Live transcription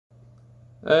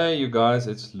Hey you guys,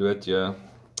 it's Louis here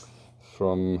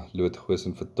from Louis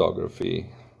Photography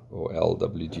or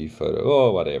LWG Photo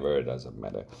or whatever, it doesn't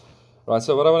matter. Right,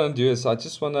 so what I want to do is I've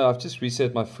just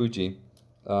reset my Fuji.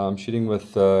 I'm shooting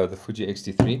with the Fuji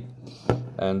X-T3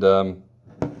 and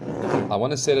I want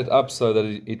to set it up so that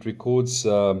it records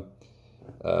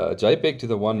Jpeg to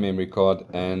the one memory card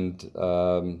and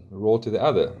RAW to the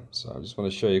other. So I just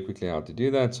want to show you quickly how to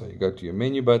do that. So you go to your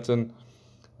menu button.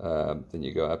 Then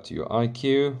you go up to your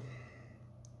IQ.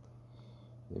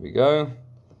 There we go.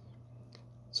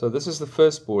 So this is the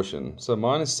first portion. So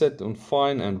mine is set on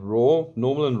fine and raw.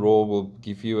 Normal and raw will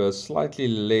give you a slightly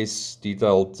less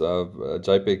detailed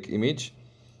JPEG image,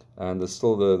 and there's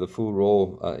still the full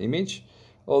raw image.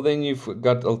 Or then you've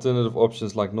got alternative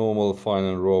options like normal, fine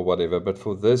and raw, whatever. But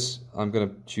for this, I'm going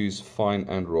to choose fine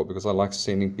and raw because I like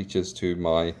sending pictures to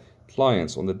my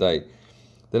clients on the day.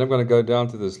 Then I'm going to go down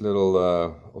to this little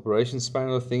operations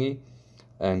panel thingy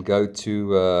and go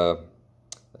to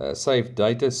save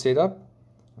data setup,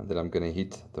 and then I'm going to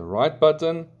hit the right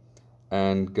button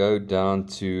and go down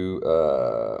to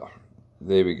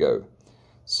there we go.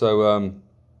 So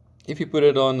if you put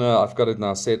it on, I've got it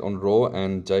now set on RAW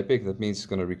and JPEG. That means it's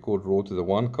going to record RAW to the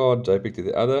one card, JPEG to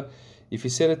the other. If you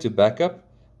set it to backup,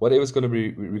 whatever's going to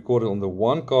be recorded on the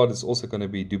one card is also going to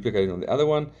be duplicated on the other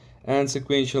one. And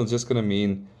sequential is just going to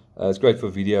mean it's great for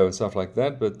video and stuff like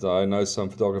that, but I know some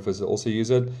photographers that also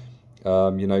use it.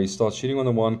 You know, you start shooting on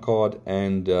the one card,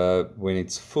 and when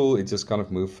it's full, it just kind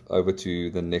of move over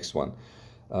to the next one.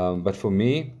 But for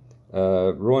me,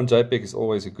 RAW and JPEG is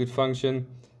always a good function.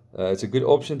 It's a good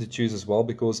option to choose as well,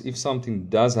 because if something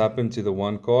does happen to the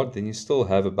one card, then you still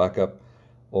have a backup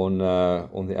on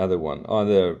the other one,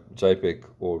 either JPEG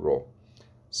or RAW.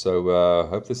 So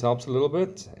hope this helps a little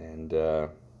bit, and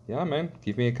yeah man,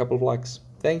 give me a couple of likes.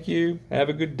 Thank you, have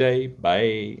a good day,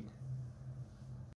 bye.